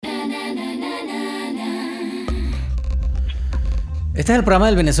Este es el programa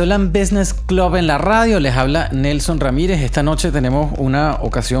del Venezuelan Business Club en la radio. Les habla Nelson Ramírez. Esta noche tenemos una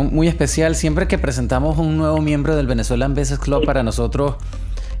ocasión muy especial. Siempre que presentamos un nuevo miembro del Venezuelan Business Club, para nosotros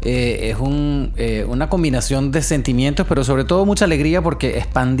es una combinación de sentimientos, pero sobre todo mucha alegría, porque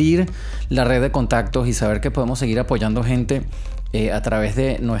expandir la red de contactos y saber que podemos seguir apoyando gente a través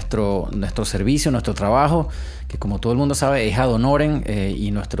de nuestro servicio, nuestro trabajo, que como todo el mundo sabe es ad honorem,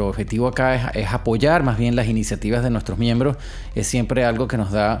 y nuestro objetivo acá es apoyar más bien las iniciativas de nuestros miembros. Es siempre algo que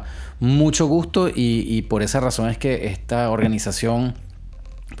nos da mucho gusto y por esa razón es que esta organización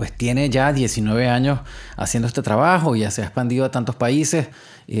pues tiene ya 19 años haciendo este trabajo y ya se ha expandido a tantos países,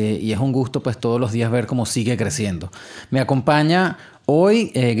 y es un gusto pues todos los días ver cómo sigue creciendo. Me acompaña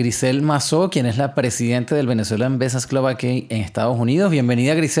hoy Grisel Mazó, quien es la presidenta del Venezuelan Business Club aquí en Estados Unidos.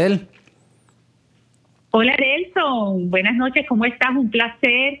 Bienvenida, Grisel. Hola, Nelson. Buenas noches, ¿cómo estás? Un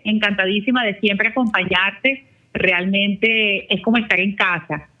placer, encantadísima de siempre acompañarte. Realmente es como estar en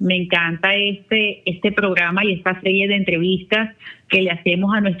casa. Me encanta este programa y esta serie de entrevistas que le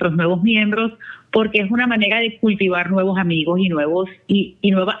hacemos a nuestros nuevos miembros, porque es una manera de cultivar nuevos amigos y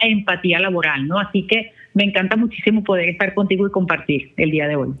nueva empatía laboral, ¿no? Así que me encanta muchísimo poder estar contigo y compartir el día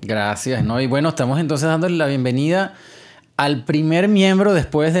de hoy. Gracias, ¿no? Y bueno, estamos entonces dándole la bienvenida al primer miembro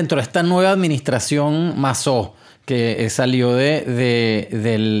después dentro de esta nueva administración Mazó, que salió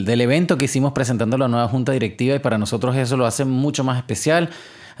del evento que hicimos presentando la nueva junta directiva, y para nosotros eso lo hace mucho más especial.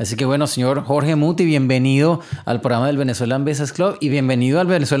 Así que bueno, señor Jorge Muti, bienvenido al programa del Venezuelan Business Club y bienvenido al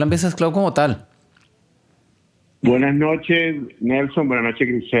Venezuelan Business Club como tal. Buenas noches, Nelson. Buenas noches,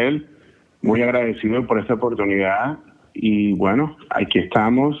 Grisel. Muy agradecido por esta oportunidad y bueno, aquí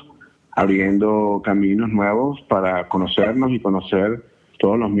estamos abriendo caminos nuevos para conocernos y conocer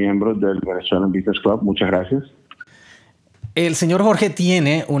todos los miembros del Venezuelan Business Club. Muchas gracias. El señor Jorge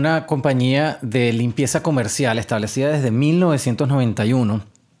tiene una compañía de limpieza comercial establecida desde 1991.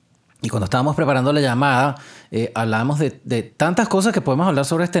 Y cuando estábamos preparando la llamada, hablábamos de tantas cosas que podemos hablar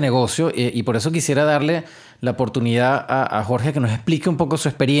sobre este negocio, y por eso quisiera darle la oportunidad a Jorge que nos explique un poco su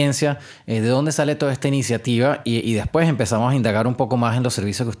experiencia, de dónde sale toda esta iniciativa, y después empezamos a indagar un poco más en los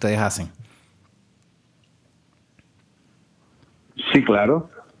servicios que ustedes hacen. Sí, claro.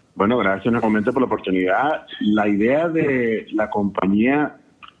 Bueno, gracias nuevamente por la oportunidad. La idea de la compañía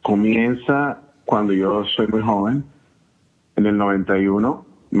comienza cuando yo soy muy joven. En el 91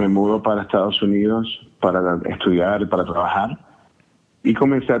 me mudo para Estados Unidos para estudiar y para trabajar. Y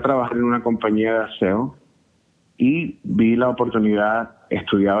comencé a trabajar en una compañía de aseo. Y vi la oportunidad,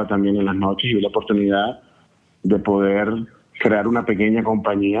 estudiaba también en las noches, y vi la oportunidad de poder crear una pequeña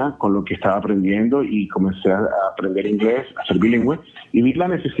compañía con lo que estaba aprendiendo, y comencé a aprender inglés, a ser bilingüe, y vi la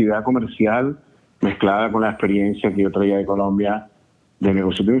necesidad comercial mezclada con la experiencia que yo traía de Colombia de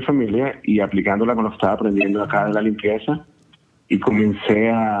negocios de mi familia, y aplicándola con lo que estaba aprendiendo acá de la limpieza, y comencé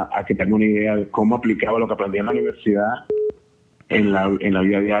a crearme una idea de cómo aplicaba lo que aprendí en la universidad en la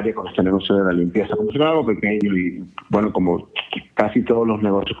vida diaria con este negocio de la limpieza. Como si fuera algo pequeño, y bueno, como casi todos los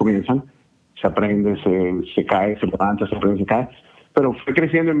negocios comienzan, se aprende, se cae, se levanta, se aprende, se cae. Pero fue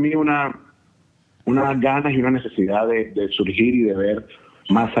creciendo en mí unas ganas y una necesidad de surgir y de ver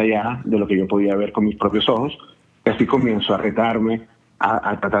más allá de lo que yo podía ver con mis propios ojos. Y así comienzo a retarme,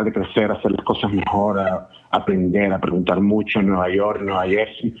 a tratar de crecer, a hacer las cosas mejor, a aprender, a preguntar mucho en Nueva York, en Nueva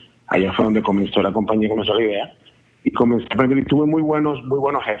Jersey. Allá fue donde comenzó la compañía, comenzó la idea. Y comencé a aprender, y tuve muy buenos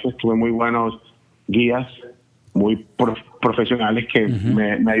jefes, tuve muy buenos guías, muy profesionales que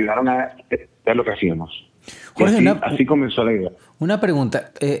me ayudaron a ver lo que hacíamos. Jorge, así comenzó la idea. Una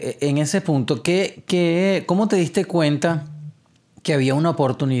pregunta, en ese punto, ¿cómo te diste cuenta que había una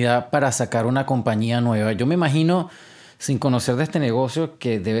oportunidad para sacar una compañía nueva? Yo me imagino, sin conocer de este negocio,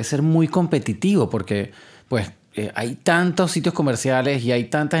 que debe ser muy competitivo, porque pues hay tantos sitios comerciales y hay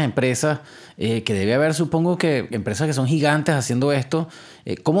tantas empresas, que debe haber, supongo que empresas que son gigantes haciendo esto.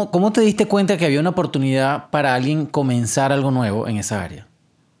 ¿Cómo te diste cuenta que había una oportunidad para alguien comenzar algo nuevo en esa área?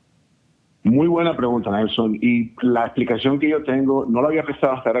 Muy buena pregunta, Nelson. Y la explicación que yo tengo, no la había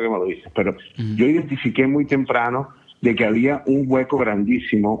pensado hasta ahora que me lo dices, pero yo identifiqué muy temprano de que había un hueco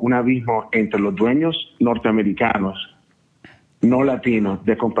grandísimo, un abismo entre los dueños norteamericanos, no latinos,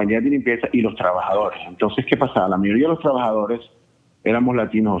 de compañías de limpieza, y los trabajadores. Entonces, ¿qué pasaba? La mayoría de los trabajadores éramos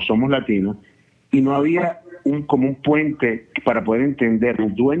latinos o somos latinos, y no había como un puente para poder entender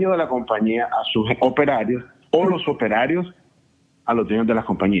el dueño de la compañía a sus operarios, o los operarios a los dueños de las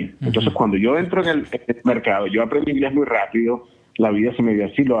compañías. Entonces, cuando yo entro en el mercado, yo aprendí inglés muy rápido, la vida se me dio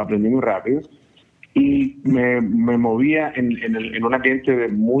así, lo aprendí muy rápido, y me movía en un ambiente de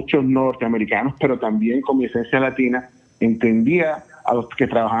muchos norteamericanos, pero también con mi esencia latina. Entendía a los que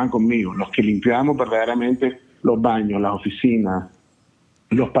trabajaban conmigo, los que limpiábamos verdaderamente los baños, las oficinas,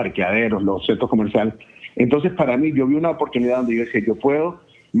 los parqueaderos, los centros comerciales. Entonces, para mí, yo vi una oportunidad donde yo decía, yo puedo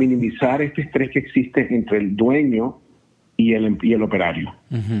minimizar este estrés que existe entre el dueño y el operario.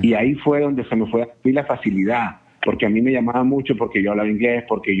 Y ahí fue donde se me fue a mí la facilidad, porque a mí me llamaba mucho porque yo hablaba inglés,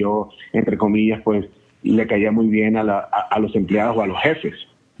 porque yo, entre comillas, pues le caía muy bien a los empleados o a los jefes.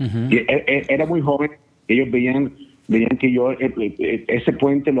 Y era muy joven, ellos veían que yo ese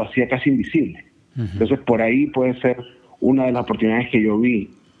puente lo hacía casi invisible. Entonces, por ahí puede ser una de las oportunidades que yo vi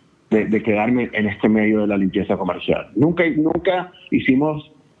de quedarme en este medio de la limpieza comercial. Nunca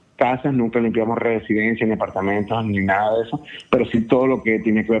hicimos casas, nunca limpiamos residencias, ni apartamentos, ni nada de eso, pero sí todo lo que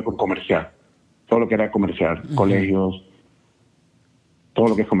tiene que ver con comercial. Todo lo que era comercial, colegios, todo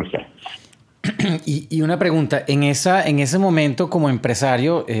lo que es comercial. Y una pregunta, en ese momento como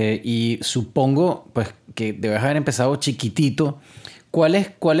empresario, y supongo pues que debes haber empezado chiquitito,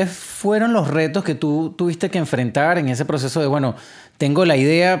 ¿cuáles fueron los retos que tú tuviste que enfrentar en ese proceso de, bueno, tengo la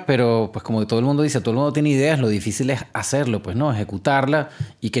idea, pero pues como todo el mundo dice, todo el mundo tiene ideas, lo difícil es hacerlo, pues no, ejecutarla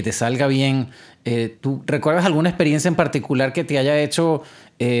y que te salga bien. ¿Tú recuerdas alguna experiencia en particular que te haya hecho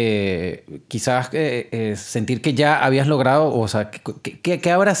quizás sentir que ya habías logrado, o sea,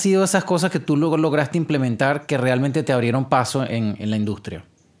 ¿qué habrá sido esas cosas que tú luego lograste implementar que realmente te abrieron paso en la industria?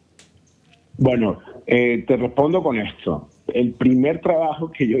 Bueno, te respondo con esto. El primer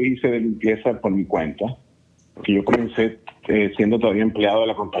trabajo que yo hice de limpieza por mi cuenta, porque yo comencé siendo todavía empleado de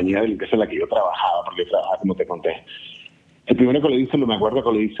la compañía de limpieza en la que yo trabajaba, porque yo trabajaba, como te conté. El primero que lo hice, me acuerdo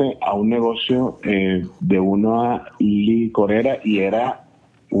que lo hice a un negocio de una licorera y era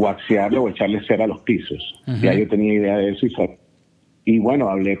waxearle o echarle cera a los pisos. Ya yo tenía idea de eso y bueno,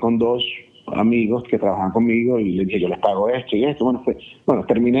 hablé con dos amigos que trabajaban conmigo y les dije, yo les pago esto y esto. Bueno,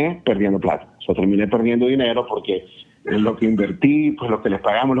 terminé perdiendo plata. O sea, terminé perdiendo dinero porque lo que invertí, pues lo que les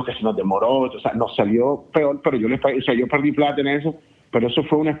pagamos, lo que se nos demoró, o sea, nos salió peor, pero yo les pagué, o sea, yo perdí plata en eso, pero eso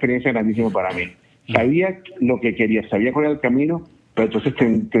fue una experiencia grandísima para mí. Sabía lo que quería, sabía cuál era el camino, pero entonces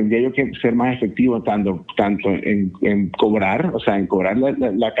tendría yo que ser más efectivo tanto en cobrar, o sea, en cobrar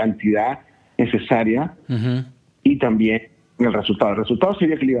la cantidad necesaria y también en el resultado. El resultado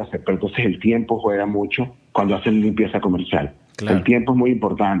sería que lo iba a hacer, pero entonces el tiempo juega mucho cuando haces limpieza comercial. Claro. El tiempo es muy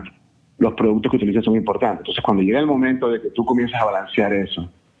importante. Los productos que utilizas son importantes. Entonces, cuando llega el momento de que tú comienzas a balancear eso,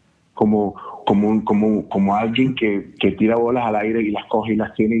 como alguien que tira bolas al aire y las coge y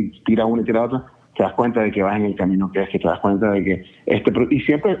las tiene y tira una y tira otra, te das cuenta de que vas en el camino que es, que te das cuenta de que y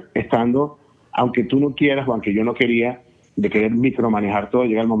siempre estando, aunque tú no quieras o aunque yo no quería, de querer micromanejar todo,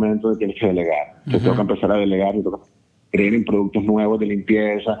 llega el momento de que tienes que delegar. Te toca empezar a delegar, te toca creer en productos nuevos de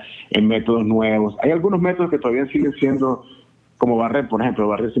limpieza, en métodos nuevos. Hay algunos métodos que todavía siguen siendo como barrer, por ejemplo,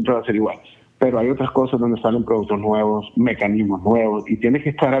 barrer siempre va a ser igual, pero hay otras cosas donde salen productos nuevos, mecanismos nuevos, y tienes que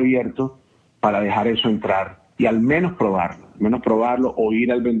estar abierto para dejar eso entrar y al menos probarlo, o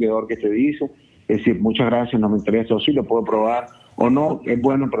ir al vendedor que te dice, es decir, muchas gracias, no me interesa, o sí lo puedo probar, o no, es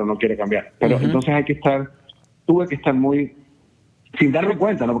bueno, pero no quiere cambiar. Pero entonces tuve que estar muy, sin darme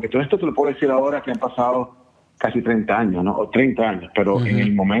cuenta, ¿no? Porque todo esto te lo puedo decir ahora que han pasado casi 30 años, ¿no? O 30 años, pero en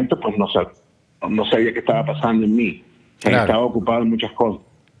el momento pues no sabía qué estaba pasando en mí. Claro. Estaba ocupado en muchas cosas,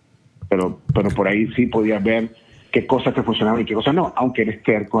 pero por ahí sí podías ver qué cosas te funcionaban y qué cosas no, aunque eres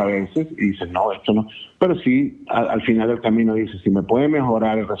terco a veces y dices, no, esto no. Pero sí, al final del camino dices, si me puede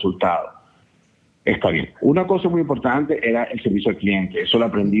mejorar el resultado, está bien. Una cosa muy importante era el servicio al cliente. Eso lo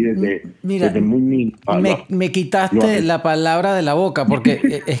aprendí desde muy niño. Me quitaste la palabra de la boca,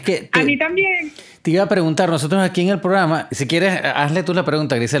 porque es que... A mí también. Te iba a preguntar, nosotros aquí en el programa, si quieres, hazle tú la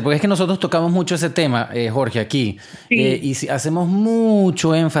pregunta, Grisel, porque es que nosotros tocamos mucho ese tema, Jorge, aquí. Sí. Y hacemos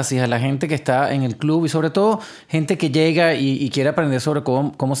mucho énfasis a la gente que está en el club y sobre todo gente que llega y quiere aprender sobre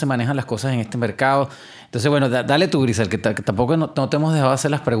cómo se manejan las cosas en este mercado. Entonces, bueno, dale tú, Grisel, que tampoco no te hemos dejado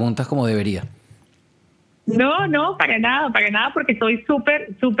hacer las preguntas como debería. No, para nada, porque estoy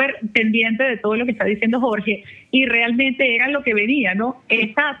súper pendiente de todo lo que está diciendo Jorge y realmente era lo que venía, ¿no?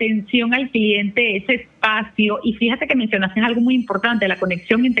 Esa atención al cliente, ese espacio, y fíjate que mencionaste algo muy importante, la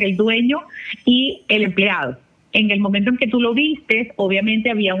conexión entre el dueño y el empleado. En el momento en que tú lo vistes, obviamente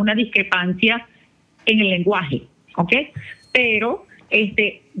había una discrepancia en el lenguaje, ¿ok? Pero,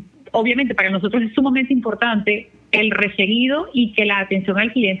 obviamente para nosotros es sumamente importante el referido y que la atención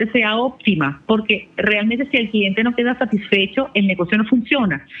al cliente sea óptima, porque realmente si el cliente no queda satisfecho, el negocio no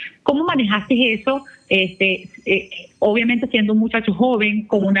funciona. ¿Cómo manejaste eso? Obviamente siendo un muchacho joven,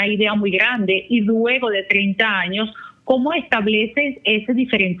 con una idea muy grande y luego de 30 años, ¿cómo estableces ese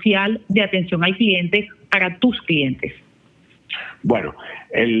diferencial de atención al cliente para tus clientes? Bueno,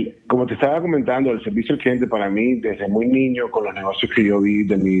 como te estaba comentando, el servicio al cliente para mí, desde muy niño, con los negocios que yo vi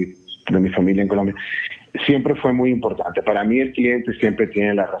de mi familia en Colombia, siempre fue muy importante. Para mí el cliente siempre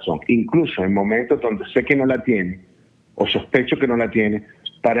tiene la razón. Incluso en momentos donde sé que no la tiene o sospecho que no la tiene,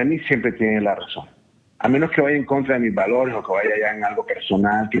 para mí siempre tiene la razón. A menos que vaya en contra de mis valores o que vaya ya en algo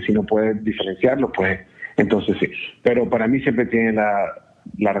personal, que si no puedes diferenciarlo, pues entonces sí. Pero para mí siempre tiene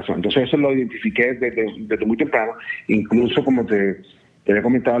la razón. Entonces eso lo identifiqué desde muy temprano. Incluso como te había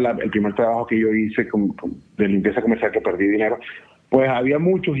comentado, el primer trabajo que yo hice de limpieza comercial, que perdí dinero, pues había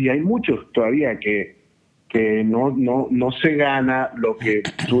muchos y hay muchos todavía que no se gana lo que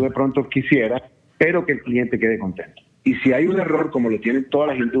tú de pronto quisieras, pero que el cliente quede contento. Y si hay un error, como lo tienen todas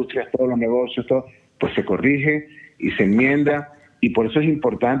las industrias, todos los negocios, todo, pues se corrige y se enmienda. Y por eso es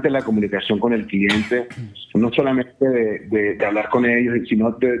importante la comunicación con el cliente, no solamente de hablar con ellos,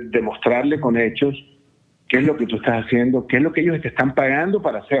 sino de demostrarle con hechos qué es lo que tú estás haciendo, qué es lo que ellos te están pagando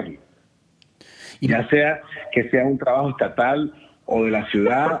para hacerlo. Ya sea que sea un trabajo estatal o de la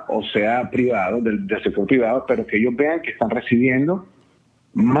ciudad o sea privado, del sector privado, pero que ellos vean que están recibiendo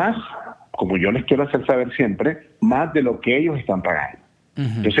más, como yo les quiero hacer saber siempre, más de lo que ellos están pagando.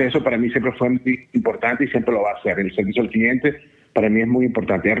 Entonces eso para mí siempre fue muy importante y siempre lo va a hacer. El servicio al cliente para mí es muy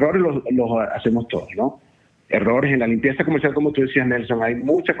importante. Errores los hacemos todos, ¿no? Errores en la limpieza comercial, como tú decías, Nelson, hay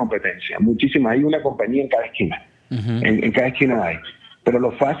mucha competencia, muchísima. Hay una compañía en cada esquina. En cada esquina hay. Pero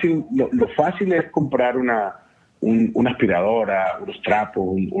lo fácil es comprar una aspiradora, unos trapos,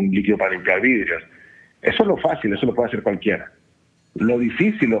 un líquido para limpiar vidrios. Eso es lo fácil, eso lo puede hacer cualquiera. Lo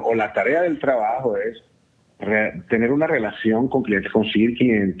difícil o la tarea del trabajo es tener una relación con clientes, conseguir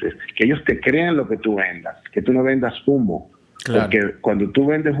clientes, que ellos te crean lo que tú vendas, que tú no vendas humo. Claro. Porque cuando tú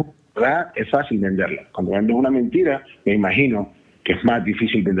vendes una verdad, es fácil venderla. Cuando vendes una mentira, me imagino que es más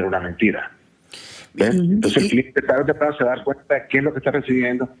difícil vender una mentira. ¿Ves? Entonces el cliente tarde o temprano se da cuenta de qué es lo que está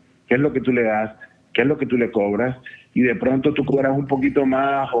recibiendo, qué es lo que tú le das, qué es lo que tú le cobras, y de pronto tú cobras un poquito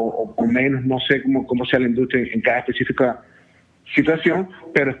más o menos, no sé cómo sea la industria en cada específica situación,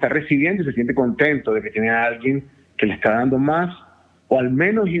 pero está recibiendo y se siente contento de que tiene a alguien que le está dando más o al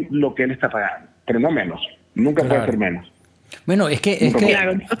menos lo que él está pagando, pero no menos, nunca puede ser menos. Bueno, es que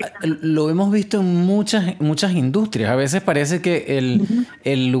lo hemos visto en muchas industrias. A veces parece que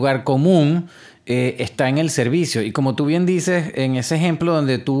el lugar común está en el servicio. Y como tú bien dices, en ese ejemplo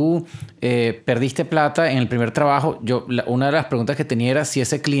donde tú perdiste plata en el primer trabajo, una de las preguntas que tenía era si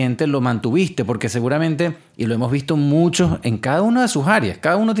ese cliente lo mantuviste, porque seguramente, y lo hemos visto muchos en cada una de sus áreas,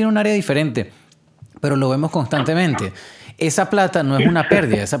 cada uno tiene un área diferente, pero lo vemos constantemente. Esa plata no es una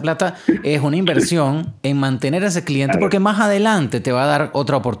pérdida, esa plata es una inversión en mantener a ese cliente, porque más adelante te va a dar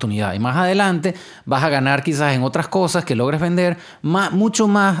otra oportunidad y más adelante vas a ganar quizás en otras cosas que logres vender mucho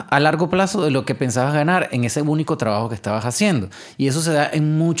más a largo plazo de lo que pensabas ganar en ese único trabajo que estabas haciendo. Y eso se da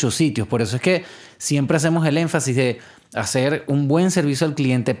en muchos sitios. Por eso es que siempre hacemos el énfasis de hacer un buen servicio al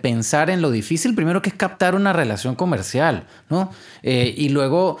cliente, pensar en lo difícil primero, que es captar una relación comercial, ¿no? Y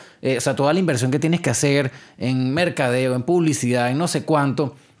luego, o sea, toda la inversión que tienes que hacer en mercadeo, en publicidad, en no sé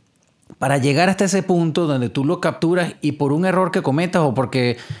cuánto, para llegar hasta ese punto donde tú lo capturas y por un error que cometas o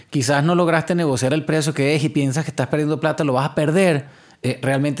porque quizás no lograste negociar el precio que es y piensas que estás perdiendo plata, lo vas a perder.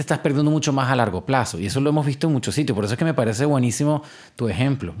 Realmente estás perdiendo mucho más a largo plazo. Y eso lo hemos visto en muchos sitios. Por eso es que me parece buenísimo tu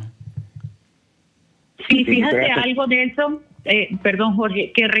ejemplo. Sí, fíjate algo, Nelson, perdón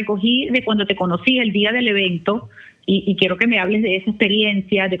Jorge, que recogí de cuando te conocí el día del evento y quiero que me hables de esa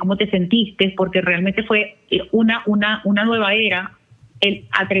experiencia, de cómo te sentiste, porque realmente fue una nueva era el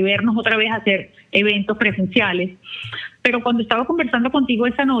atrevernos otra vez a hacer eventos presenciales. Pero cuando estaba conversando contigo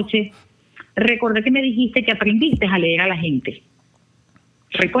esa noche, recordé que me dijiste que aprendiste a leer a la gente.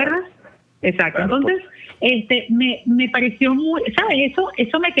 ¿Recuerdas? Exacto. Entonces, me pareció muy, ¿sabes?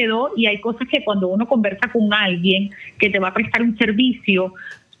 Eso me quedó, y hay cosas que cuando uno conversa con alguien que te va a prestar un servicio,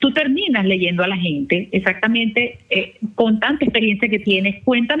 tú terminas leyendo a la gente. Exactamente, con tanta experiencia que tienes,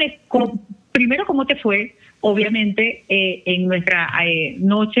 cuéntame primero cómo te fue, obviamente, en nuestra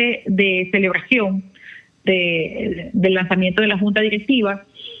noche de celebración del lanzamiento de la Junta Directiva,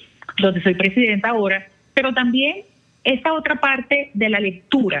 donde soy presidenta ahora, pero también esa otra parte de la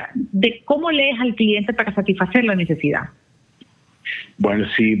lectura, de cómo lees al cliente para satisfacer la necesidad. Bueno,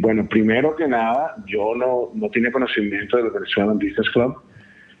 sí, primero que nada, yo no tenía conocimiento del Venezuelan Business Club,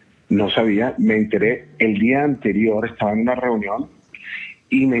 no sabía, me enteré el día anterior, estaba en una reunión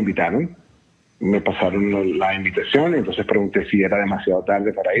y me invitaron, me pasaron la invitación y entonces pregunté si era demasiado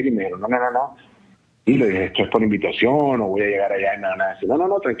tarde para ir y me dijeron, no. Y le dije, esto es por invitación o voy a llegar allá y nada.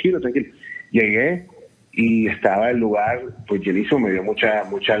 No, tranquilo. Llegué y estaba el lugar pues llenísimo, me dio mucha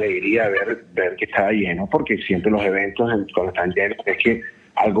alegría ver que estaba lleno, porque siempre los eventos cuando están llenos es que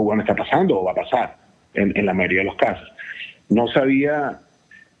algo bueno está pasando o va a pasar en la mayoría de los casos. No sabía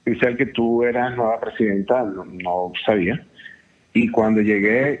Dice que tú eras nueva presidenta, no sabía. Y cuando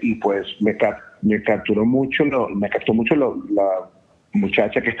llegué, y pues me captó mucho la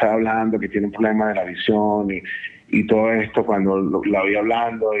muchacha que estaba hablando, que tiene un problema de la visión y todo esto, cuando la vi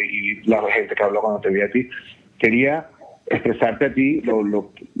hablando y la gente que habló cuando te vi a ti. Quería expresarte a ti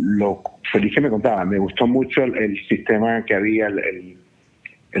lo feliz que me contaba. Me gustó mucho el sistema que había,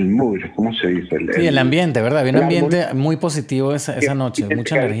 el mood, ¿cómo se dice? El ambiente, ¿verdad? Había un ambiente muy positivo esa noche,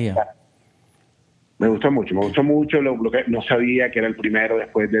 mucha energía. Me gustó mucho lo que no sabía que era el primero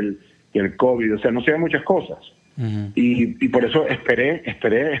después del COVID, o sea, no sabía muchas cosas. Uh-huh. Y por eso esperé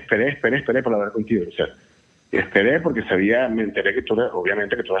por hablar contigo, o sea, esperé porque me enteré que tú eres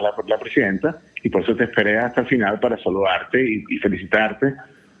la presidenta, y por eso te esperé hasta el final para saludarte y felicitarte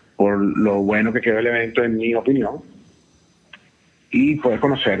por lo bueno que quedó el evento, en mi opinión, y poder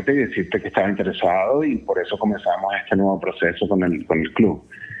conocerte y decirte que estaba interesado, y por eso comenzamos este nuevo proceso con el club.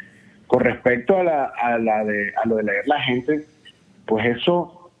 Con respecto a lo de leer la gente, pues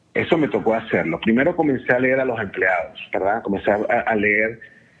eso me tocó hacerlo. Primero comencé a leer a los empleados, ¿verdad? Comencé a leer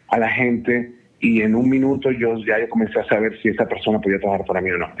a la gente, y en un minuto yo comencé a saber si esa persona podía trabajar para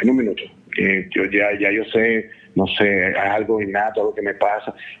mí o no. En un minuto. Yo sé, no sé, algo innato, algo que me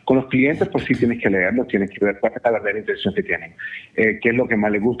pasa. Con los clientes, pues sí tienes que leerlos, tienes que ver cuál es la verdadera intención que tienen, qué es lo que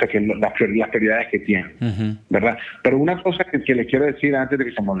más les gusta, qué es las prioridades que tienen, uh-huh. ¿verdad? Pero una cosa que les quiero decir antes de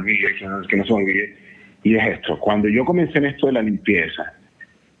que se me olvide, que no se me olvide, y es esto. Cuando yo comencé en esto de la limpieza,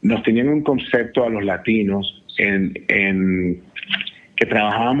 nos tenían un concepto a los latinos que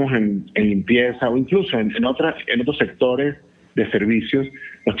trabajábamos en limpieza, o incluso en otros sectores de servicios,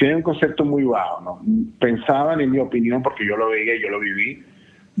 nos tienen un concepto muy bajo, ¿no? Pensaban, en mi opinión, porque yo lo veía y yo lo viví,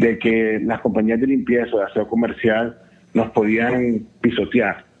 de que las compañías de limpieza o de aseo comercial nos podían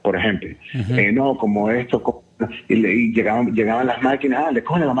pisotear, por ejemplo. Uh-huh. No, como esto, y llegaban las máquinas, le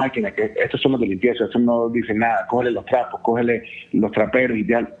cogen la máquina, que estos son los de limpieza, eso no dicen nada, cógele los trapos, cógele los traperos, y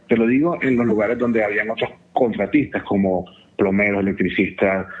ya. Te lo digo en los lugares donde habían otros contratistas, como plomeros,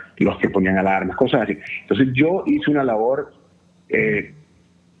 electricistas, los que ponían alarmas, cosas así. Entonces yo hice una labor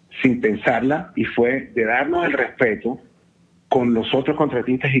sin pensarla, y fue de darnos el respeto con los otros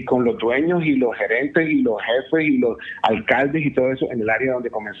contratistas y con los dueños y los gerentes y los jefes y los alcaldes y todo eso en el área donde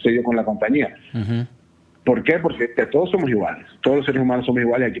comencé yo con la compañía. Uh-huh. ¿Por qué? Porque todos somos iguales, todos los seres humanos somos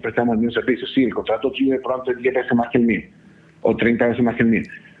iguales, y aquí prestamos el mismo servicio. Sí, el contrato tuyo de pronto es 10 veces más que el mío, o 30 veces más que el mío.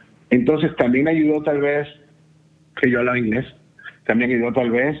 Entonces también ayudó tal vez que yo hablaba inglés, también ayudó tal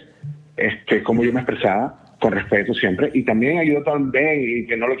vez cómo yo me expresaba, con respeto siempre, y también ayudó también, y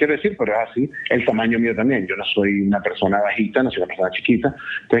que no lo quiero decir, pero es así, el tamaño mío también. Yo no soy una persona bajita, no soy una persona chiquita,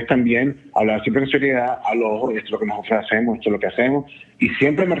 entonces también hablaba siempre con seriedad, al ojo, esto es lo que nosotros hacemos, esto es lo que hacemos, y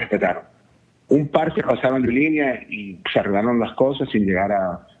siempre me respetaron. Un par se pasaron de línea y se arreglaron las cosas sin llegar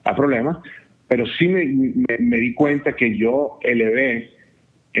a problemas, pero sí me di cuenta que yo elevé,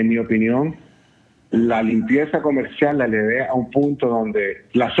 en mi opinión, la limpieza comercial, la elevé a un punto donde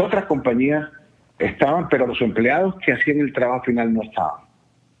las otras compañías estaban, pero los empleados que hacían el trabajo final no estaban.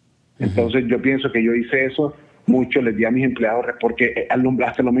 Entonces yo pienso que yo hice eso mucho, les di a mis empleados, porque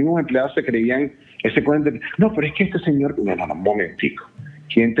hasta los mismos empleados se creían ese cuento de, no, pero es que este señor, no, un momentico,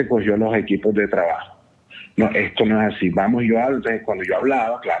 ¿quién te cogió los equipos de trabajo? No, esto no es así, vamos, yo hablo. Entonces cuando yo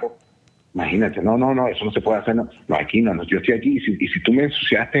hablaba, claro, imagínate, no, eso no se puede hacer, no, aquí no, yo estoy aquí, y si tú me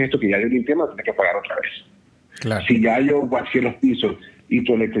ensuciaste esto que ya yo limpié, me lo tienes que pagar otra vez. Claro. Si ya yo vacié los pisos y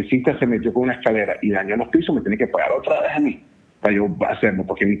tu electricista se metió con una escalera y dañó los pisos, me tiene que pagar otra vez a mí para yo hacerlo,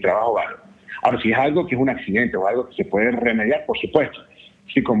 porque mi trabajo vale. Ahora, si es algo que es un accidente o algo que se puede remediar, por supuesto.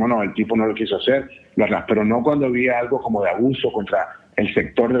 Sí, como no, el tipo no lo quiso hacer, ¿verdad? Pero no cuando había algo como de abuso contra el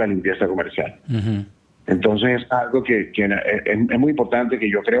sector de la limpieza comercial. Uh-huh. Entonces es algo que es muy importante, que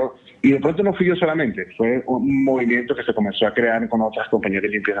yo creo, y de pronto no fui yo solamente, fue un movimiento que se comenzó a crear con otras compañías de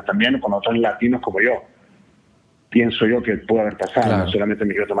limpieza también, con otros latinos como yo. Pienso yo que puede haber pasado, claro. No solamente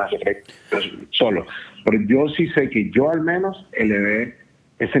me quiero tomar ese efecto solo. Pero yo sí sé que yo al menos elevé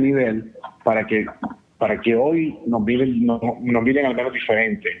ese nivel para que hoy nos miren al menos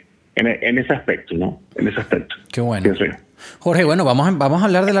diferente en ese aspecto, ¿no? En ese aspecto. Qué bueno. Pienso yo. Jorge, bueno, vamos a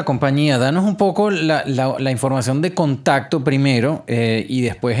hablar de la compañía. Danos un poco la información de contacto primero, y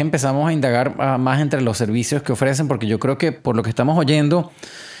después empezamos a indagar más entre los servicios que ofrecen, porque yo creo que por lo que estamos oyendo,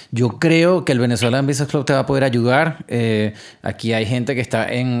 yo creo que el Venezuelan Business Club te va a poder ayudar. Aquí hay gente que está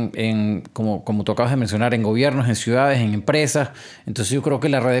como tú acabas de mencionar, en gobiernos, en ciudades, en empresas. Entonces yo creo que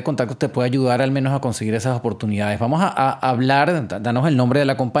la red de contactos te puede ayudar al menos a conseguir esas oportunidades. Vamos a hablar, danos el nombre de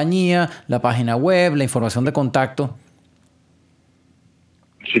la compañía, la página web, la información de contacto.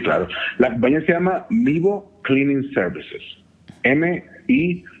 Sí, claro. La compañía se llama Mivo Cleaning Services.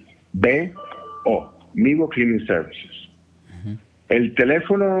 MIVO Mivo Cleaning Services. El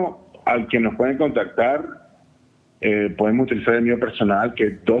teléfono al que nos pueden contactar, podemos utilizar el mío personal, que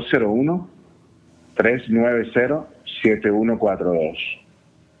es 201-390-7142.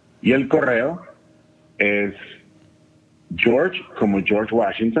 Y el correo es George, como George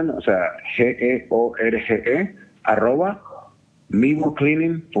Washington, o sea, GEORGE,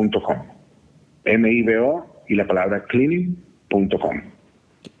 @mivocleaning.com. MIVO y la palabra cleaning.com.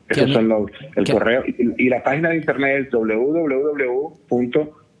 Esos son el correo. Y la página de internet es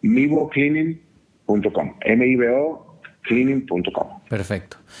www.mivocleaning.com. MIVOcleaning.com.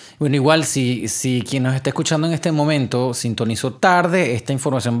 Perfecto. Bueno, igual si quien nos está escuchando en este momento sintonizó tarde, esta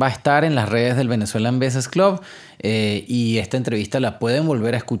información va a estar en las redes del Venezuelan Business Club, y esta entrevista la pueden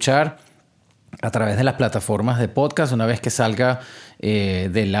volver a escuchar a través de las plataformas de podcast. Una vez que salga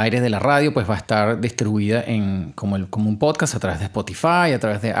del aire de la radio, pues va a estar distribuida como un podcast a través de Spotify, a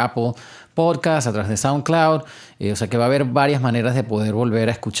través de Apple Podcasts, a través de SoundCloud. O sea que va a haber varias maneras de poder volver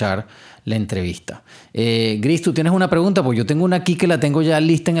a escuchar la entrevista. Gris, ¿tú tienes una pregunta? Pues yo tengo una aquí que la tengo ya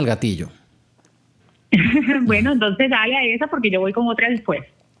lista en el gatillo. Bueno, entonces dale a esa porque yo voy con otra después.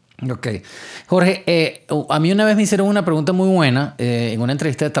 Ok. Jorge, a mí una vez me hicieron una pregunta muy buena en una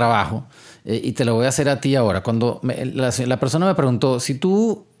entrevista de trabajo, y te la voy a hacer a ti ahora. Cuando la persona me preguntó, si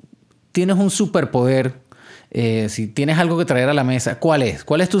tú tienes un superpoder, si tienes algo que traer a la mesa, ¿cuál es?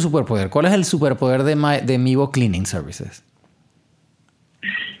 ¿Cuál es tu superpoder? ¿Cuál es el superpoder de Mivo Cleaning Services?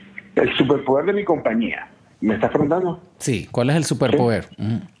 El superpoder de mi compañía. ¿Me estás preguntando? Sí, ¿cuál es el superpoder?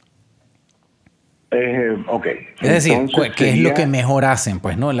 Sí. Ok. Es decir, ¿qué es lo que mejor hacen?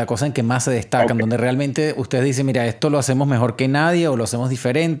 Pues, ¿no? La cosa en que más se destacan, donde realmente ustedes dicen, mira, esto lo hacemos mejor que nadie o lo hacemos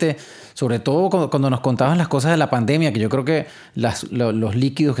diferente. Sobre todo cuando nos contaban las cosas de la pandemia, que yo creo que los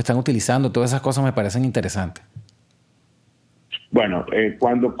líquidos que están utilizando, todas esas cosas me parecen interesantes. Bueno,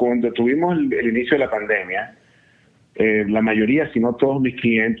 cuando tuvimos el inicio de la pandemia, la mayoría, si no todos mis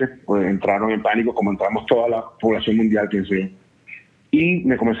clientes, pues entraron en pánico, como entramos toda la población mundial, pienso yo. Y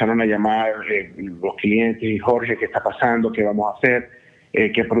me comenzaron a llamar los clientes, y Jorge, ¿qué está pasando? ¿Qué vamos a hacer?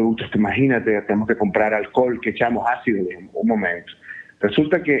 ¿Qué productos? Imagínate, tenemos que comprar alcohol, que echamos ácido en un momento.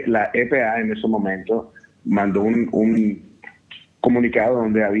 Resulta que la EPA en ese momento mandó un comunicado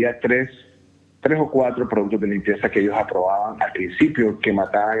donde había tres o cuatro productos de limpieza que ellos aprobaban al principio que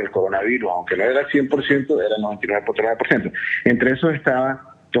mataban el coronavirus, aunque no era 100%, era 99.9%. Entre esos estaba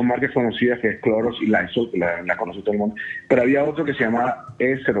dos marcas conocidas, que es Clorox y Lysol, que la conoce todo el mundo, pero había otro que se llama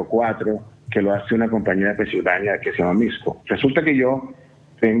E04, que lo hace una compañía de Pensilvania que se llama Misco. Resulta que yo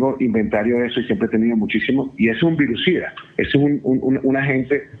tengo inventario de eso y siempre he tenido muchísimo, y es un virucida, es un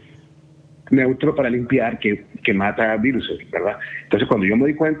agente neutro para limpiar que mata virus, ¿verdad? Entonces, cuando yo me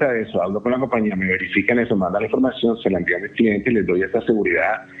di cuenta de eso, hablo con la compañía, me verifican eso, mandan la información, se la envío a mis clientes y les doy esa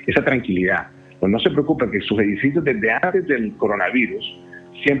seguridad, esa tranquilidad. Pues no se preocupen, que sus edificios desde antes del coronavirus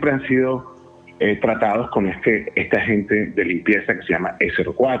siempre han sido tratados con este agente de limpieza que se llama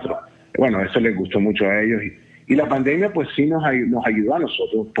E04. Bueno, eso les gustó mucho a ellos. Y la pandemia, pues sí nos ayudó a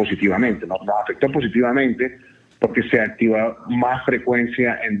nosotros positivamente, nos afectó positivamente, porque se activa más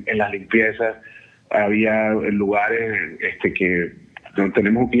frecuencia en las limpiezas. Había lugares que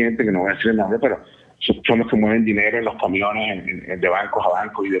tenemos un cliente, que no voy a decir el nombre, pero son los que mueven dinero en los camiones, de bancos a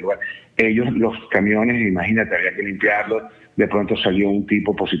bancos y de lugar. Ellos, los camiones, imagínate, había que limpiarlos. De pronto salió un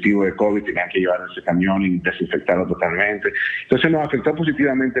tipo positivo de COVID, tenían que llevar ese camión y desinfectarlo totalmente. Entonces nos afectó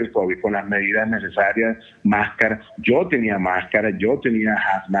positivamente el COVID con las medidas necesarias, máscaras. Yo tenía máscara, yo tenía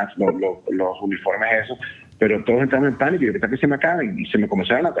hazmat, los uniformes esos, pero todos entraron en pánico y ahorita que se me acaban, y se me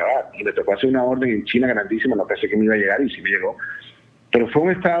comenzaron a acabar. Y me tocó hacer una orden en China grandísima, no pensé que me iba a llegar y sí me llegó. Pero fue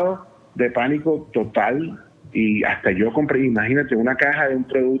un estado de pánico total, y hasta yo compré, imagínate, una caja de un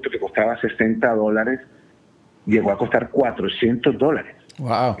producto que costaba $60, llegó a costar $400.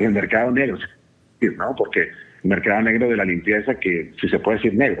 Wow. En el mercado negro, ¿no? Porque el mercado negro de la limpieza, que si se puede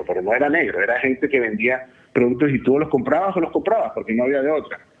decir negro, pero no era negro, era gente que vendía productos y tú los comprabas porque no había de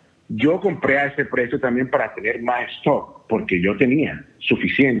otra. Yo compré a ese precio también para tener más stock, porque yo tenía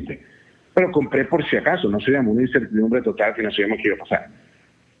suficiente, pero compré por si acaso, no sabíamos, una incertidumbre total que no sabíamos qué iba a pasar.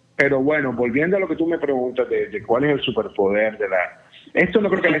 Pero bueno, volviendo a lo que tú me preguntas de cuál es el superpoder de esto no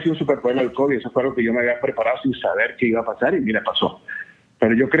creo que haya sido un superpoder del COVID, eso fue algo que yo me había preparado sin saber qué iba a pasar y mira, pasó.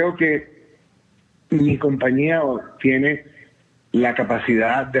 Pero yo creo que mi compañía tiene la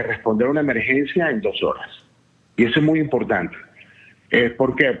capacidad de responder a una emergencia en 2 horas. Y eso es muy importante.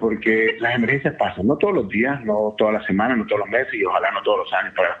 ¿Por qué? Porque las emergencias pasan, no todos los días, no todas las semanas, no todos los meses y ojalá no todos los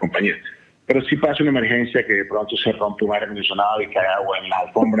años para las compañías. Pero si pasa una emergencia que de pronto se rompe un aire acondicionado y cae agua en las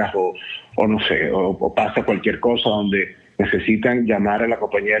alfombras o no sé, o pasa cualquier cosa donde necesitan llamar a la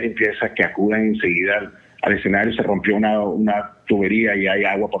compañía de limpieza que acudan enseguida al escenario. Se rompió una tubería y hay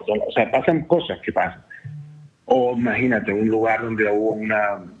agua por todo. O sea, pasan cosas que pasan. O imagínate un lugar donde hubo un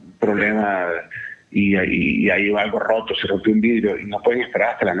problema y ahí va algo roto, se rompió un vidrio y no pueden esperar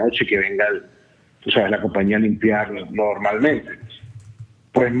hasta la noche que venga la compañía a limpiarlo normalmente.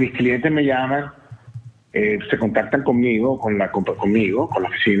 Pues mis clientes me llaman, se contactan conmigo, con la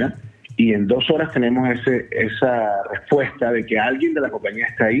oficina, y en 2 horas tenemos esa respuesta de que alguien de la compañía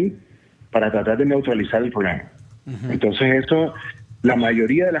está ahí para tratar de neutralizar el problema. Uh-huh. Entonces la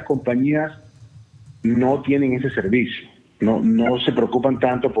mayoría de las compañías no tienen ese servicio, no se preocupan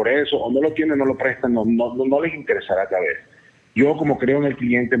tanto por eso, o no lo tienen, no lo prestan, no les interesará saber. Yo, como creo en el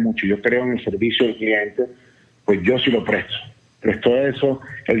cliente mucho, yo creo en el servicio del cliente, pues yo sí lo presto. Presto eso,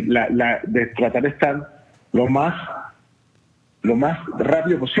 de tratar de estar lo más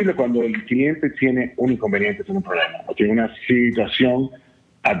rápido posible cuando el cliente tiene un inconveniente, tiene un problema, o tiene una situación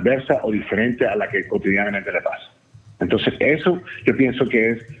adversa o diferente a la que cotidianamente le pasa. Entonces eso yo pienso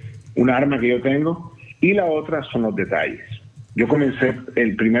que es un arma que yo tengo, y la otra son los detalles. Yo comencé,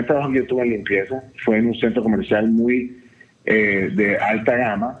 el primer trabajo que yo tuve en limpieza fue en un centro comercial muy de alta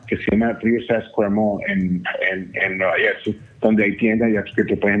gama que se llama Riverside Square Mall en Nueva Jersey, donde hay tiendas, ya que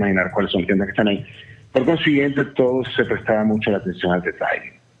te puedes imaginar cuáles son las tiendas que están ahí. Por consiguiente, todo se prestaba mucho la atención al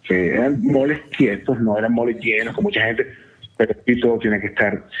detalle. Eran moles quietos, no eran moles llenos con mucha gente, pero sí todo tiene que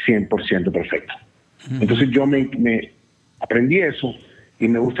estar 100% perfecto. Entonces yo me aprendí eso y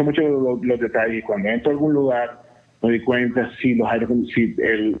me gustan mucho los detalles. Cuando entro a algún lugar, me doy cuenta si los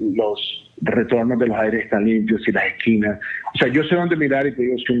retornos de los aires están limpios, si las esquinas. O sea, yo sé dónde mirar y te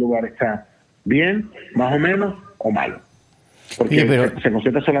digo si un lugar está bien, más o menos, o malo. Porque se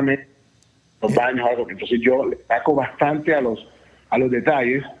concentra solamente en los baños o algo. Entonces yo le saco bastante a los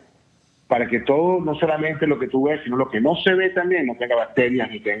detalles para que todo, no solamente lo que tú ves, sino lo que no se ve también, no tenga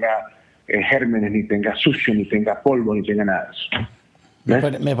bacterias, ni tenga gérmenes, ni tenga sucio, ni tenga polvo, ni tenga nada de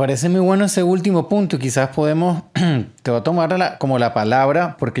eso. Me parece muy bueno ese último punto. Quizás podemos, te voy a tomar como la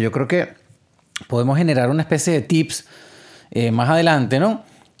palabra, porque yo creo que podemos generar una especie de tips más adelante, ¿no?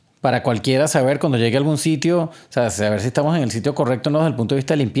 Para cualquiera saber cuando llegue a algún sitio, o sea, saber si estamos en el sitio correcto o no desde el punto de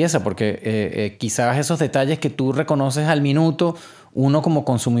vista de limpieza, porque quizás esos detalles que tú reconoces al minuto, uno como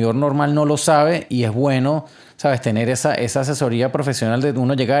consumidor normal no lo sabe, y es bueno, ¿sabes?, tener esa asesoría profesional de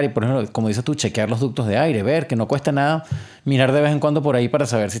uno llegar y, por ejemplo, como dices tú, chequear los ductos de aire, ver que no cuesta nada, mirar de vez en cuando por ahí para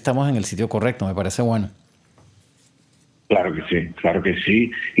saber si estamos en el sitio correcto. Me parece bueno. Claro que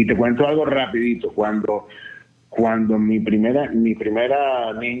sí. Y te cuento algo rapidito. Cuando mi primera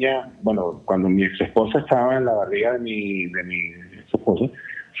niña, cuando mi ex esposa estaba en la barriga de mi ex esposa,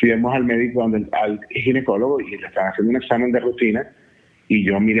 fuimos al médico, al ginecólogo, y le estaban haciendo un examen de rutina, y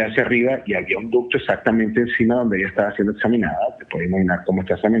yo miré hacia arriba y había un ducto exactamente encima donde ella estaba siendo examinada. Te puedes imaginar cómo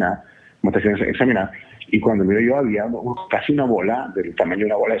está examinada, cómo está siendo examinada. Y cuando miro yo, había casi una bola, del tamaño de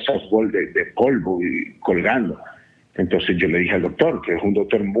una bola de softball, de polvo y colgando. Entonces yo le dije al doctor, que es un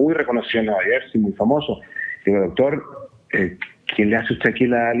doctor muy reconocido en Nueva Jersey, muy famoso, digo, doctor, ¿quién le hace usted aquí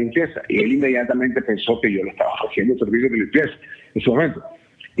la limpieza? Y él inmediatamente pensó que yo le estaba haciendo servicio de limpieza en su momento.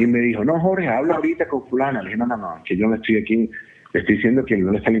 Y me dijo, no, Jorge, habla ahorita con fulana. Le dije, no, que yo no estoy aquí, le estoy diciendo que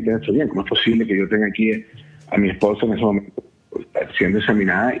no le está limpiando esto bien. ¿Cómo es posible que yo tenga aquí a mi esposa en ese momento siendo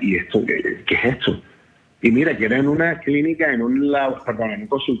examinada y esto, ¿qué es esto? Y mira, que era en una clínica, en un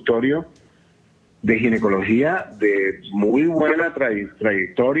consultorio de ginecología de muy buena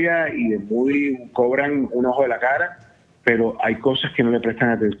trayectoria y cobran un ojo de la cara, pero hay cosas que no le prestan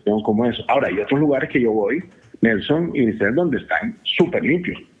atención como eso. Ahora, hay otros lugares que yo voy, Nelson y Michelle, donde están súper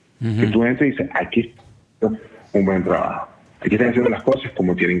limpios. Uh-huh. Que tú entras y dices, aquí está un buen trabajo. Aquí están haciendo las cosas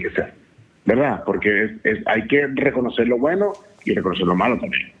como tienen que ser. ¿Verdad? Porque hay que reconocer lo bueno y reconocer lo malo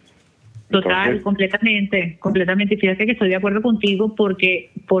también. Total, entonces, completamente. Fíjate que estoy de acuerdo contigo porque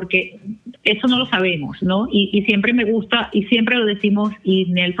eso no lo sabemos, ¿no? Y siempre me gusta, y siempre lo decimos, y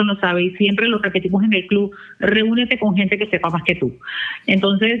Nelson lo sabe, y siempre lo repetimos en el club, reúnete con gente que sepa más que tú.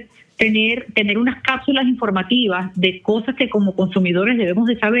 Entonces, tener unas cápsulas informativas de cosas que como consumidores debemos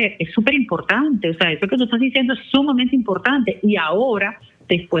de saber es súper importante. O sea, eso que tú estás diciendo es sumamente importante. Y ahora,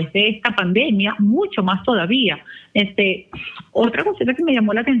 después de esta pandemia, mucho más todavía. Otra cosita que me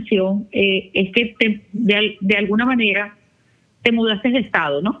llamó la atención es que de alguna manera te mudaste de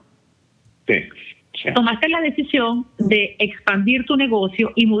estado, ¿no? Sí. Tomaste la decisión de expandir tu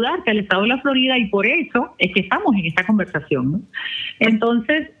negocio y mudarte al estado de la Florida, y por eso es que estamos en esta conversación, ¿no?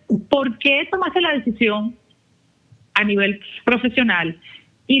 Entonces, ¿por qué tomaste la decisión a nivel profesional?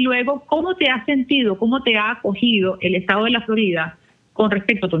 Y luego, ¿cómo te has sentido, cómo te ha acogido el estado de la Florida con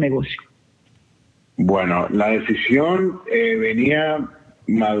respecto a tu negocio? Bueno, la decisión venía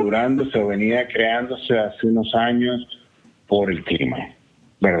madurándose o venía creándose hace unos años por el clima,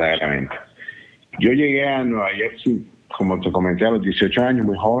 verdaderamente. Yo llegué a Nueva Jersey, como te comenté, a los 18 años,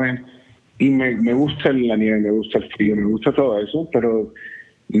 muy joven, y me gusta la nieve, me gusta el frío, me gusta todo eso, pero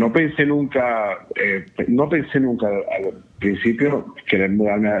no pensé nunca al principio querer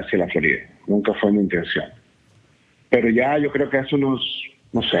mudarme hacia la Florida. Nunca fue mi intención. Pero ya yo creo que hace unos,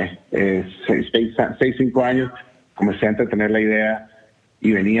 no sé, 5 años, comencé a entretener la idea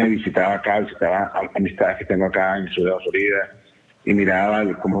y venía y visitaba amistades que tengo acá en Ciudad de Florida y miraba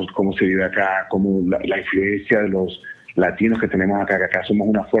cómo se vive acá, cómo la influencia de los latinos que tenemos acá, que acá somos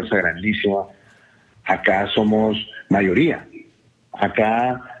una fuerza grandísima, acá somos mayoría.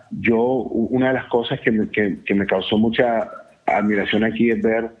 Acá una de las cosas que me causó mucha admiración aquí es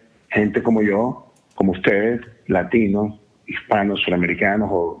ver gente como yo, como ustedes, latinos, hispanos, suramericanos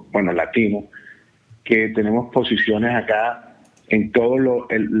o, bueno, latinos, que tenemos posiciones acá en todo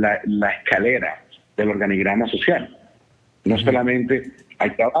la escalera del organigrama social. No solamente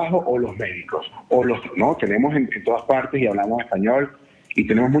aquí abajo o los médicos, no, tenemos en todas partes y hablamos español y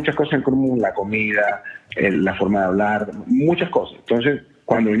tenemos muchas cosas en común, la comida, la forma de hablar, muchas cosas. Entonces,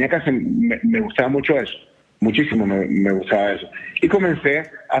 cuando venía acá me gustaba mucho eso, muchísimo me gustaba eso. Y comencé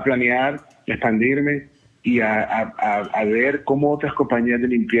a planear, expandirme y a ver cómo otras compañías de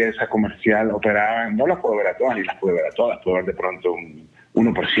limpieza comercial operaban. No las puedo ver a todas, ni las puedo ver a todas, puedo ver de pronto un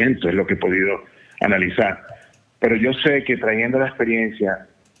 1%, es lo que he podido analizar. Pero yo sé que trayendo la experiencia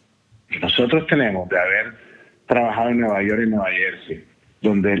que nosotros tenemos de haber trabajado en Nueva York y Nueva Jersey,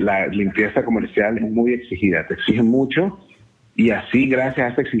 donde la limpieza comercial es muy exigida, te exigen mucho, y así, gracias a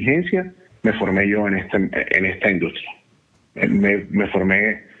esta exigencia, me formé yo en esta industria. Me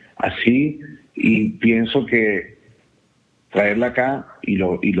formé así y pienso que traerla acá, y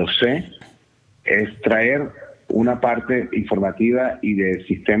lo sé, es traer una parte informativa y de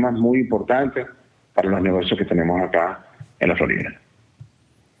sistemas muy importantes para los negocios que tenemos acá en la Florida.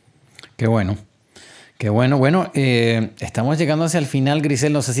 Qué bueno. Qué bueno. Bueno, estamos llegando hacia el final,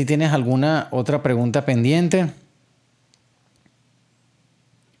 Grisel. No sé si tienes alguna otra pregunta pendiente.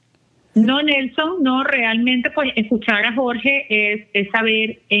 No, Nelson, no, realmente pues escuchar a Jorge es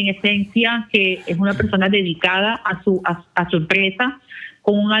saber en esencia que es una persona dedicada a su empresa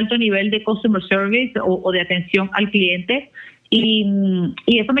con un alto nivel de customer service o de atención al cliente. Y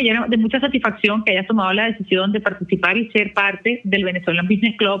eso me llena de mucha satisfacción que hayas tomado la decisión de participar y ser parte del Venezuelan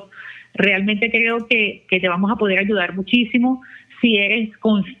Business Club. Realmente creo que te vamos a poder ayudar muchísimo si eres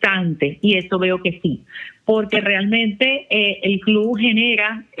constante, y eso veo que sí, porque realmente el club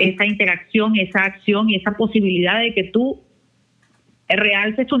genera esa interacción, esa acción y esa posibilidad de que tú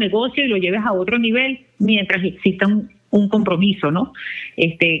realces tu negocio y lo lleves a otro nivel mientras exista un compromiso, ¿no?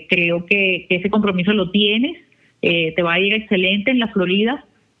 Creo que ese compromiso lo tienes. Te va a ir excelente en la Florida.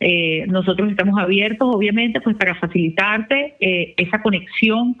 Nosotros estamos abiertos, obviamente, pues para facilitarte esa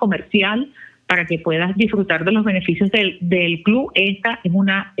conexión comercial para que puedas disfrutar de los beneficios del club. Esta es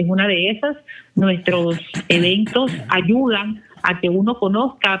una de esas. Nuestros eventos ayudan a que uno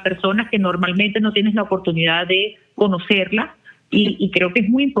conozca a personas que normalmente no tienes la oportunidad de conocerla, y creo que es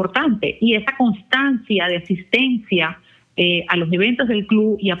muy importante. Y esa constancia de asistencia a los eventos del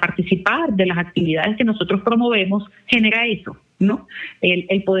club y a participar de las actividades que nosotros promovemos genera eso, ¿no?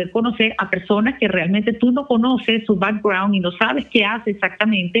 El poder conocer a personas que realmente tú no conoces su background y no sabes qué hace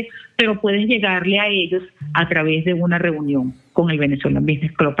exactamente, pero puedes llegarle a ellos a través de una reunión con el Venezuelan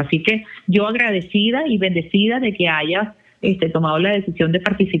Business Club. Así que yo agradecida y bendecida de que hayas tomado la decisión de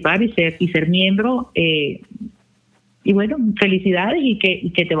participar y ser miembro. Y bueno, felicidades y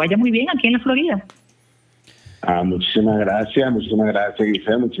que te vaya muy bien aquí en la Florida. Muchísimas gracias,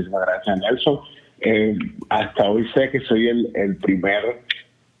 Giselle, muchísimas gracias, Nelson. Hasta hoy sé que soy el primer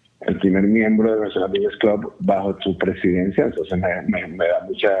miembro de Venezuelan Business Club bajo tu presidencia, entonces me da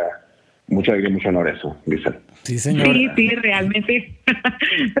mucha alegría y mucho honor eso, Giselle. Sí, señor. Sí,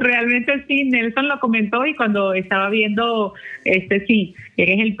 realmente sí, Nelson lo comentó, y cuando estaba viendo, sí,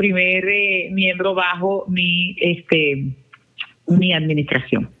 eres el primer miembro bajo mi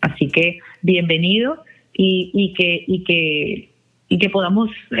administración. Así que bienvenido. Y que podamos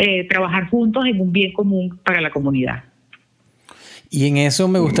trabajar juntos en un bien común para la comunidad. Y en eso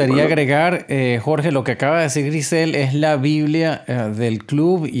me gustaría agregar, Jorge, lo que acaba de decir Grisel es la Biblia del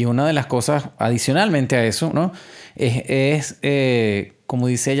club, y una de las cosas adicionalmente a eso, ¿no? es como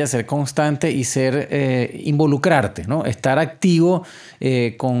dice ella, ser constante y involucrarte, ¿no? Estar activo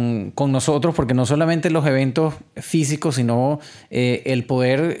con nosotros, porque no solamente los eventos físicos, sino el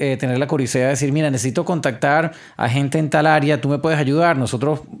poder tener la curiosidad de decir, mira, necesito contactar a gente en tal área, tú me puedes ayudar.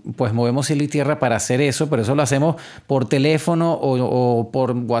 Nosotros pues movemos cielo y tierra para hacer eso, pero eso lo hacemos por teléfono o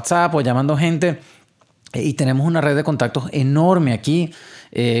por WhatsApp o llamando gente. Y tenemos una red de contactos enorme aquí,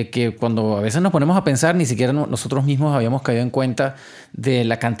 que cuando a veces nos ponemos a pensar, ni siquiera nosotros mismos habíamos caído en cuenta de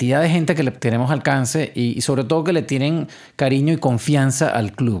la cantidad de gente que le tenemos alcance y sobre todo que le tienen cariño y confianza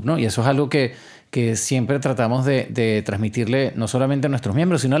al club, ¿no? Y eso es algo que siempre tratamos de transmitirle no solamente a nuestros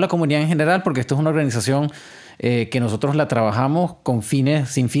miembros, sino a la comunidad en general, porque esto es una organización que nosotros la trabajamos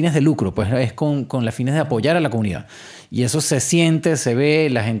sin fines de lucro, pues es con las fines de apoyar a la comunidad. Y eso se siente, se ve,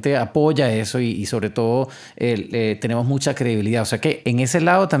 la gente apoya eso y sobre todo tenemos mucha credibilidad. O sea que en ese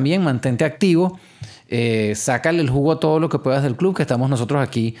lado también mantente activo, sácale el jugo a todo lo que puedas del club, que estamos nosotros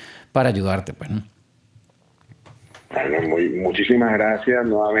aquí para ayudarte, pues, ¿no? Bueno, muchísimas gracias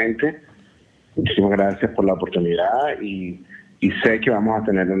nuevamente. Muchísimas gracias por la oportunidad y sé que vamos a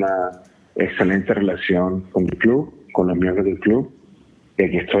tener una excelente relación con el club, con los miembros del club. Y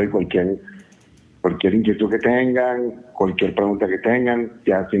aquí estoy, cualquier inquietud que tengan, cualquier pregunta que tengan,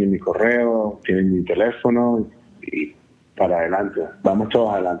 ya tienen mi correo, tienen mi teléfono y para adelante. Vamos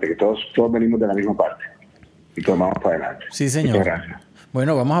todos adelante, que todos venimos de la misma parte y todos vamos para adelante. Sí, señor. Muchas gracias.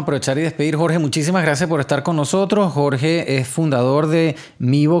 Bueno, vamos a aprovechar y despedir. Jorge, muchísimas gracias por estar con nosotros. Jorge es fundador de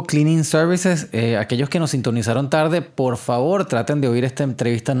Mivo Cleaning Services. Aquellos que nos sintonizaron tarde, por favor, traten de oír esta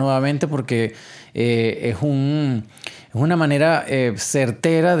entrevista nuevamente porque es una manera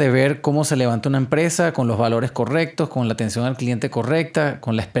certera de ver cómo se levanta una empresa con los valores correctos, con la atención al cliente correcta,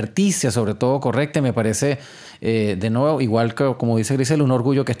 con la experticia sobre todo correcta. Y me parece, de nuevo, igual que como dice Grisel, un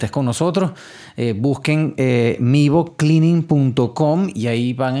orgullo que estés con nosotros. Busquen mivocleaning.com y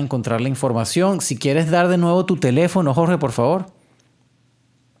ahí van a encontrar la información. Si quieres dar de nuevo tu teléfono, Jorge, por favor.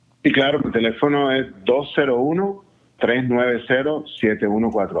 Sí, claro, mi teléfono es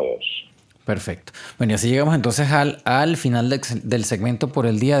 201-390-7142. Perfecto. Bueno, y así llegamos entonces al final del segmento por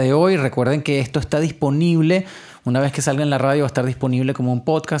el día de hoy. Recuerden que esto está disponible, una vez que salga en la radio va a estar disponible como un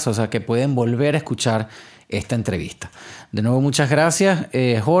podcast, o sea que pueden volver a escuchar esta entrevista. De nuevo, muchas gracias,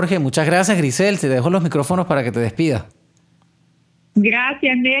 Jorge, muchas gracias, Grisel. Te dejo los micrófonos para que te despidas.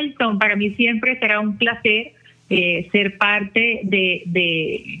 Gracias, Nelson. Para mí siempre será un placer ser parte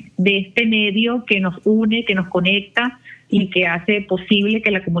de este medio que nos une, que nos conecta y que hace posible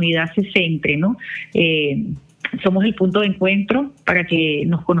que la comunidad se centre, ¿no? Somos el punto de encuentro para que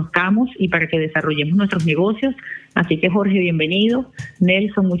nos conozcamos y para que desarrollemos nuestros negocios. Así que, Jorge, bienvenido.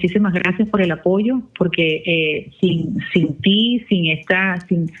 Nelson, muchísimas gracias por el apoyo, porque sin ti, sin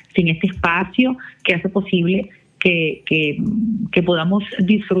este espacio que hace posible que podamos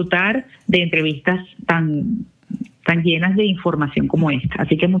disfrutar de entrevistas tan llenas de información como esta.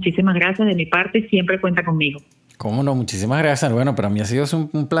 Así que muchísimas gracias. De mi parte, siempre cuenta conmigo. Cómo no, muchísimas gracias. Bueno, para mí ha sido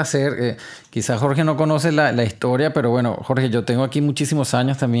un placer. Quizás Jorge no conoce la historia, pero bueno, Jorge, yo tengo aquí muchísimos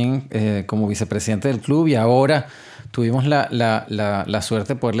años también como vicepresidente del club y ahora tuvimos la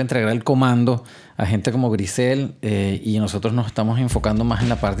suerte de poderle entregar el comando a gente como Grisel y nosotros nos estamos enfocando más en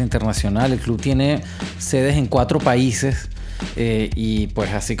la parte internacional. El club tiene sedes en 4 países. Y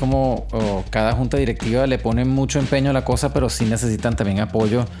pues así como cada junta directiva le pone mucho empeño a la cosa, pero sí necesitan también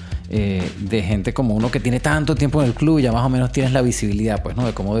apoyo de gente como uno que tiene tanto tiempo en el club y ya más o menos tienes la visibilidad, pues, ¿no?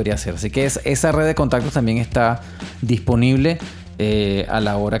 De cómo debería ser. Así que esa red de contactos también está disponible a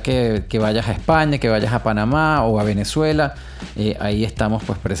la hora que vayas a España, que vayas a Panamá o a Venezuela. Ahí estamos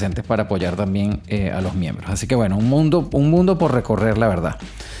pues presentes para apoyar también a los miembros. Así que bueno, un mundo por recorrer, la verdad.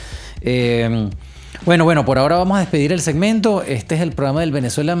 Bueno, por ahora vamos a despedir el segmento. Este es el programa del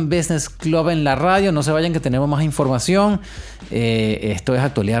Venezuelan Business Club en la radio. No se vayan que tenemos más información. Esto es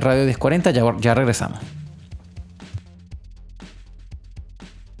Actualidad Radio 1040. Ya regresamos.